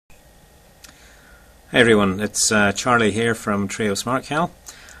Hey everyone, it's Charlie here from TrioSmartCal,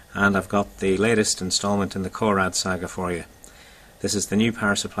 and I've got the latest installment in the Korad saga for you. This is the new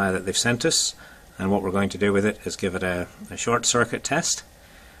power supply that they've sent us, and what we're going to do with it is give it a short circuit test.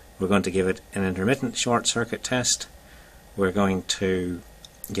 We're going to give it an intermittent short circuit test. We're going to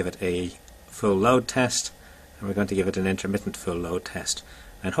give it a full load test, and we're going to give it an intermittent full load test.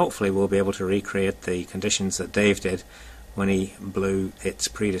 And hopefully we'll be able to recreate the conditions that Dave did when he blew its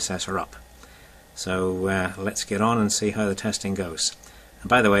predecessor up. So let's get on and see how the testing goes. And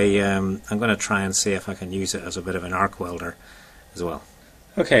by the way, I'm going to try and see if I can use it as a bit of an arc welder as well.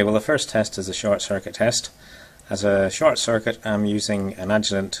 Okay, well the first test is a short circuit test. As a short circuit, I'm using an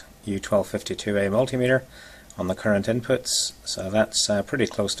Agilent U1252A multimeter on the current inputs, so that's pretty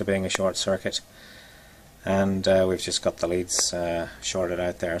close to being a short circuit. And we've just got the leads shorted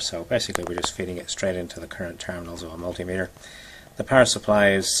out there, so basically we're just feeding it straight into the current terminals of a multimeter. The power supply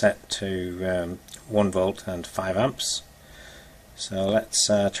is set to 1 volt and 5 amps. So let's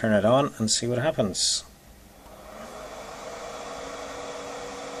turn it on and see what happens.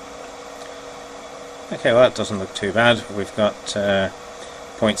 Okay, well that doesn't look too bad. We've got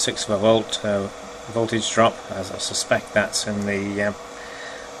 0.6 of a volt voltage drop, as I suspect that's in the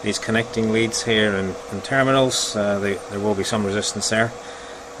these connecting leads here and terminals. There will be some resistance there,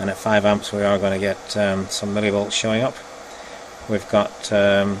 and at 5 amps we are going to get some millivolts showing up. We've got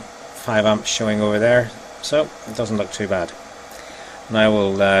 5 amps showing over there, so it doesn't look too bad. Now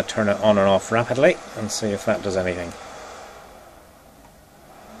we'll turn it on and off rapidly and see if that does anything.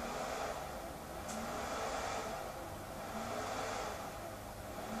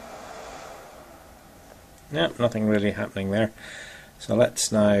 Yep, nothing really happening there. So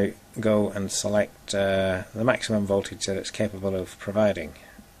let's now go and select the maximum voltage that it's capable of providing.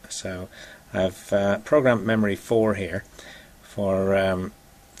 So I've programmed memory 4 here for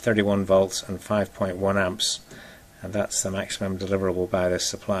 31 volts and 5.1 amps, and that's the maximum deliverable by this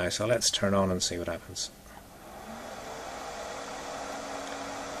supply. So let's turn on and see what happens.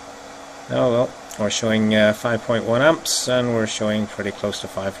 Oh well, we're showing 5.1 amps, and we're showing pretty close to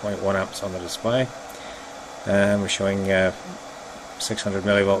 5.1 amps on the display. We're showing 600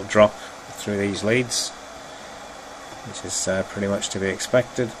 millivolt drop through these leads, which is pretty much to be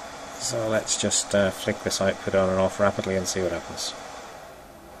expected. So let's just flick this output on and off rapidly and see what happens.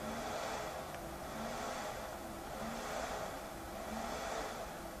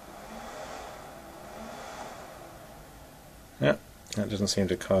 Yeah, that doesn't seem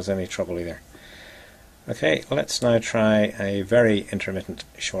to cause any trouble either. Okay, let's now try a very intermittent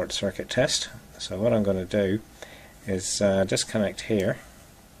short circuit test. So what I'm going to do is disconnect here.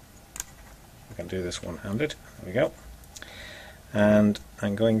 I can do this one-handed. There we go. And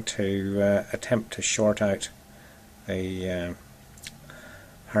I'm going to attempt to short out the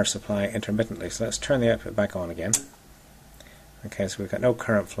power supply intermittently. So let's turn the output back on again. Okay, so we've got no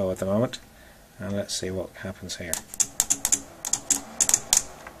current flow at the moment, and let's see what happens here.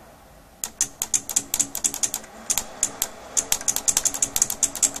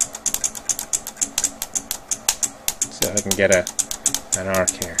 So I can get an arc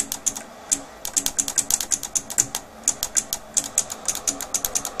here.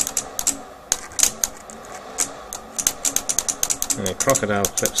 And the crocodile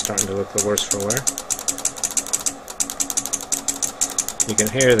clip's starting to look the worse for wear. You can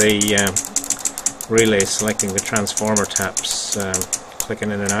hear the relay selecting the transformer taps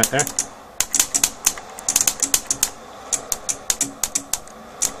clicking in and out there.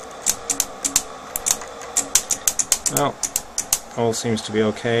 Well, all seems to be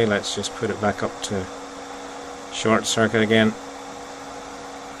okay. Let's just put it back up to short circuit again.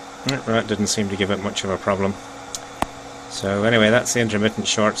 That didn't seem to give it much of a problem. So anyway, that's the intermittent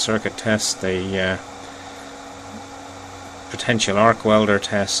short circuit test, the potential arc welder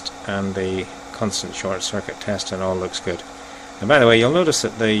test, and the constant short circuit test, and all looks good. And by the way, you'll notice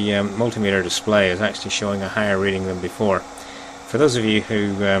that the multimeter display is actually showing a higher reading than before. For those of you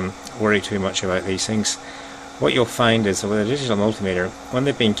who worry too much about these things, what you'll find is that with a digital multimeter, when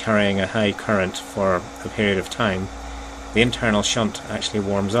they've been carrying a high current for a period of time, the internal shunt actually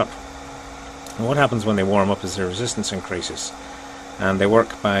warms up. And what happens when they warm up is their resistance increases, and they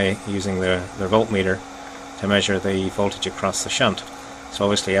work by using their voltmeter to measure the voltage across the shunt. So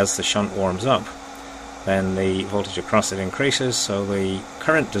obviously as the shunt warms up, then the voltage across it increases, so the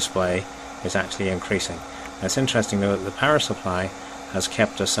current display is actually increasing. And it's interesting though that the power supply has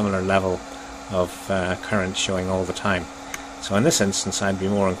kept a similar level of current showing all the time. So in this instance I'd be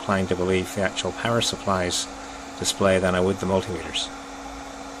more inclined to believe the actual power supply's display than I would the multimeters.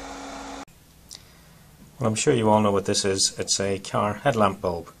 Well, I'm sure you all know what this is. It's a car headlamp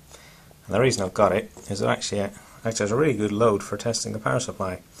bulb. And the reason I've got it is it actually acts as a really good load for testing the power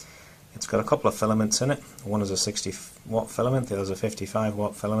supply. It's got a couple of filaments in it. One is a 60 watt filament, the other is a 55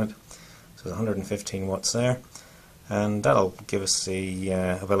 watt filament. So there's 115 watts there. And that'll give us the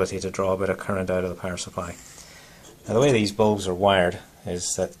ability to draw a bit of current out of the power supply. Now the way these bulbs are wired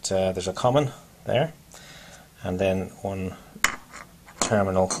is that there's a common there, and then one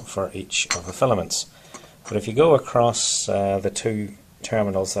terminal for each of the filaments. But if you go across the two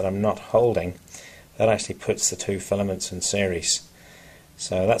terminals that I'm not holding, that actually puts the two filaments in series.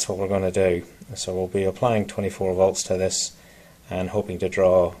 So that's what we're going to do. So we'll be applying 24 volts to this and hoping to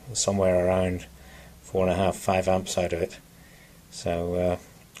draw somewhere around 4.5–5 amps out of it. So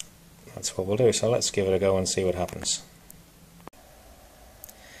that's what we'll do. So let's give it a go and see what happens.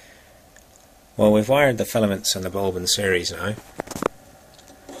 Well, we've wired the filaments and the bulb in series now,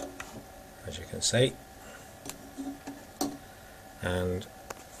 as you can see, and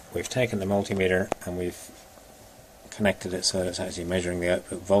we've taken the multimeter and we've connected it so that it's actually measuring the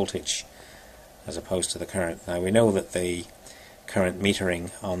output voltage as opposed to the current. Now we know that the current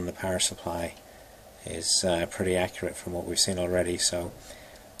metering on the power supply is pretty accurate from what we've seen already, so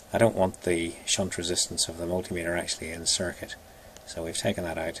I don't want the shunt resistance of the multimeter actually in circuit, so we've taken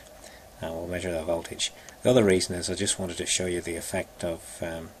that out and we'll measure the voltage. The other reason is I just wanted to show you the effect of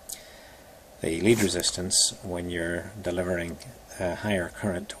the lead resistance when you're delivering higher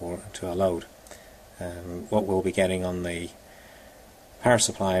current to a load. What we'll be getting on the power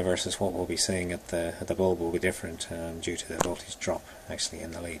supply versus what we'll be seeing at the bulb will be different due to the voltage drop actually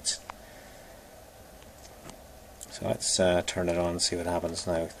in the leads. So let's turn it on and see what happens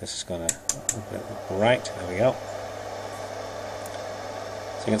now. This is going to go right. There we go.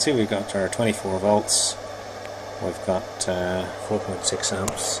 So you can see we've got our 24 volts, we've got 4.6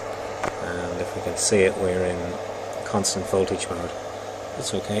 amps, and if we can see it, we're in constant voltage mode.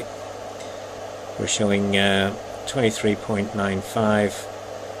 That's okay. We're showing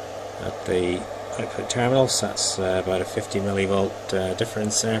 23.95 at the output terminals. That's about a 50 millivolt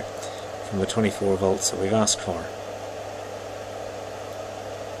difference there from the 24 volts that we've asked for.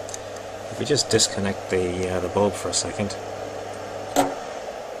 If we just disconnect the bulb for a second,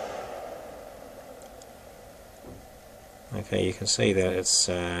 okay, you can see that it's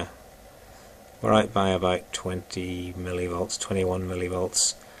we're out by about 20 millivolts, 21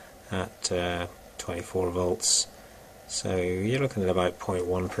 millivolts at 24 volts. So you're looking at about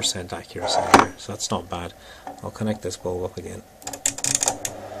 0.1% accuracy there, so that's not bad. I'll connect this bulb up again.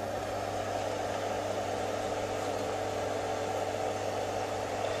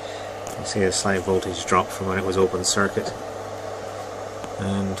 You can see a slight voltage drop from when it was open circuit.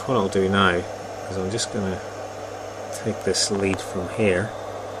 And what I'll do now is I'm just going to take this lead from here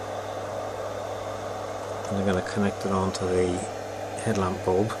and I'm going to connect it onto the headlamp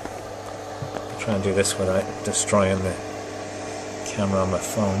bulb. I'll try and do this without destroying the camera on my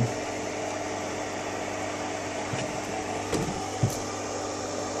phone.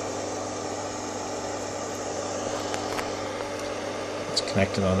 It's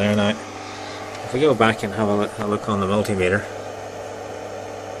connected on there now. If we go back and have a look on the multimeter,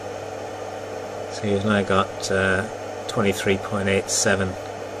 so you've now got 23.87.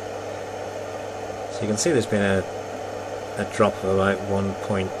 So you can see there's been a drop of about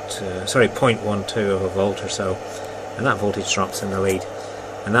 0.12 of a volt or so, and that voltage drops in the lead.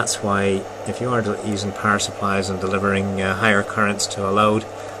 And that's why if you are using power supplies and delivering higher currents to a load,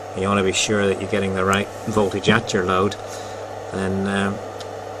 you want to be sure that you're getting the right voltage at your load, then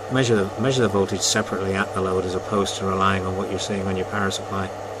measure the voltage separately at the load as opposed to relying on what you're seeing on your power supply.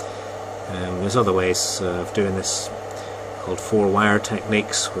 There's other ways of doing this called 4-wire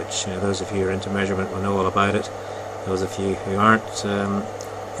techniques, which those of you who are into measurement will know all about it. Those of you who aren't,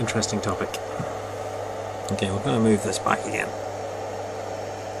 interesting topic. Okay, we're going to move this back again.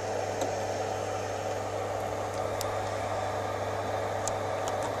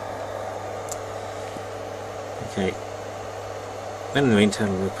 Okay. In the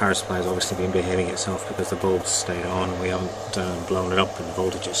meantime, the power supply has obviously been behaving itself because the bulb's stayed on. We haven't blown it up and the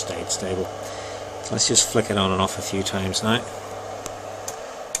voltage has stayed stable. So let's just flick it on and off a few times now.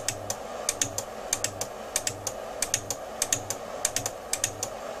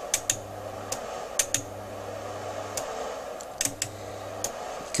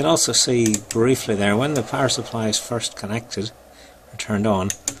 You can also see briefly there, when the power supply is first connected or turned on,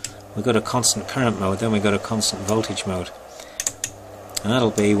 we go to constant current mode, then we go to constant voltage mode. And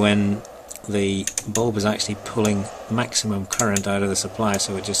that'll be when the bulb is actually pulling maximum current out of the supply,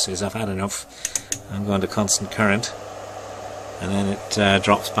 so it just says I've had enough, I'm going to constant current, and then it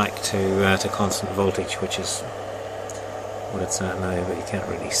drops back to constant voltage, which is what it's at now, but you can't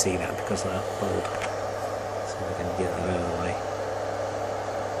really see that because of that bulb. So we can get that out of the way.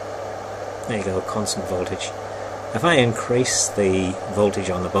 There you go, constant voltage. If I increase the voltage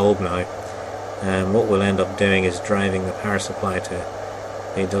on the bulb now, what we'll end up doing is driving the power supply to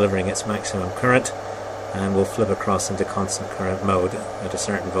be delivering its maximum current, and we'll flip across into constant current mode at a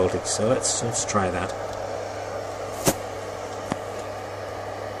certain voltage. So let's try that.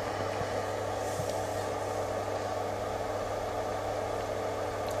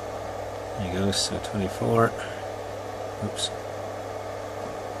 There you go, so 24, oops,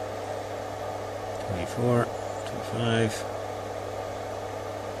 24, 25,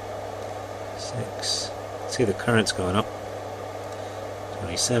 6, see the current's going up,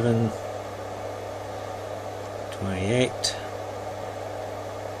 27, 28,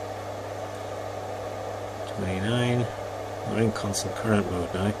 29, we're in constant current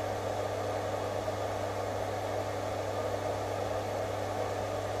mode now.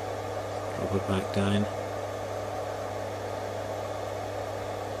 Drop it back down.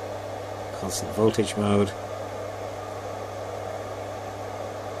 Constant voltage mode.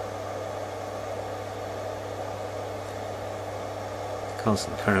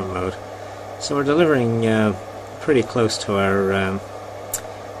 Constant current mode. So we're delivering pretty close to our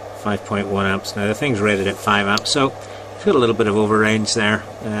 5.1 amps. Now the thing's rated at 5 amps, so you've got a little bit of overrange there,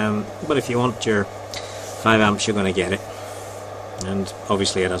 but if you want your 5 amps you're going to get it. And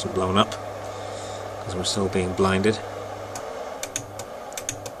obviously it hasn't blown up because we're still being blinded.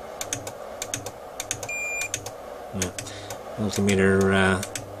 Yeah. Multimeter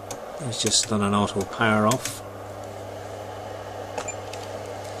has just done an auto power off.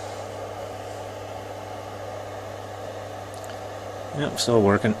 Yep, still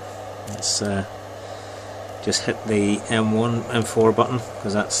working. Let's just hit the M1, M4 button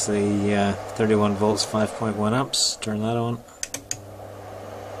because that's the 31 volts, 5.1 amps. Turn that on.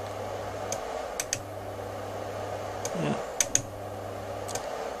 Yeah,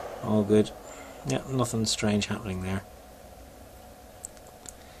 all good. Yeah, nothing strange happening there.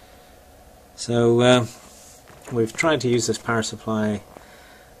 So we've tried to use this power supply.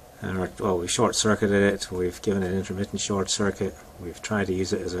 Well, we short-circuited it, we've given it intermittent short circuit, we've tried to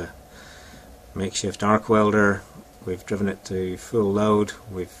use it as a makeshift arc welder, we've driven it to full load,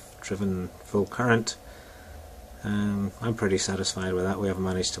 we've driven full current. I'm pretty satisfied with that. We haven't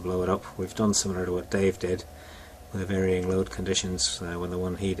managed to blow it up. We've done similar to what Dave did with the varying load conditions when the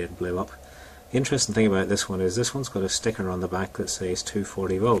one he did blew up. The interesting thing about this one is this one's got a sticker on the back that says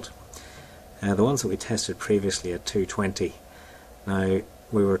 240 volt. The ones that we tested previously at 220. Now,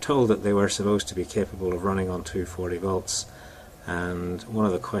 we were told that they were supposed to be capable of running on 240 volts, and one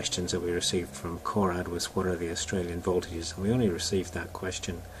of the questions that we received from Korad was what are the Australian voltages, and we only received that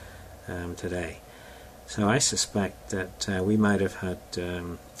question today. So I suspect that we might have had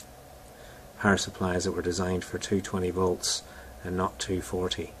power supplies that were designed for 220 volts and not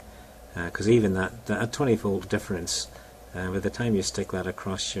 240, because even that 20 volt difference, by the time you stick that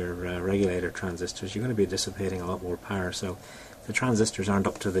across your regulator transistors, you're going to be dissipating a lot more power. So if the transistors aren't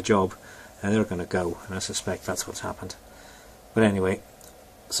up to the job, they're going to go, and I suspect that's what's happened. But anyway,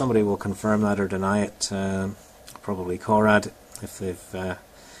 somebody will confirm that or deny it. Probably Korad if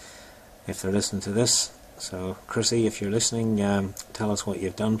they're listening to this. So Chrissy, if you're listening, tell us what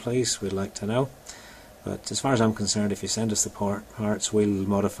you've done, please. We'd like to know. But as far as I'm concerned, if you send us the parts, we'll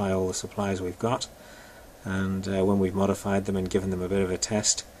modify all the supplies we've got, and when we've modified them and given them a bit of a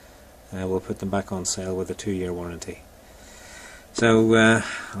test, we'll put them back on sale with a 2-year warranty. So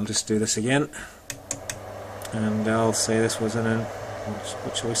I'll just do this again, and I'll say this was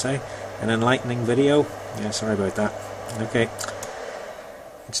what shall we say? An enlightening video. Yeah, sorry about that. Okay.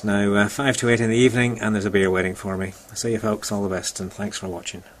 It's now 5 to 8 in the evening, and there's a beer waiting for me. See you folks, all the best, and thanks for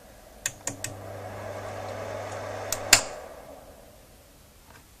watching.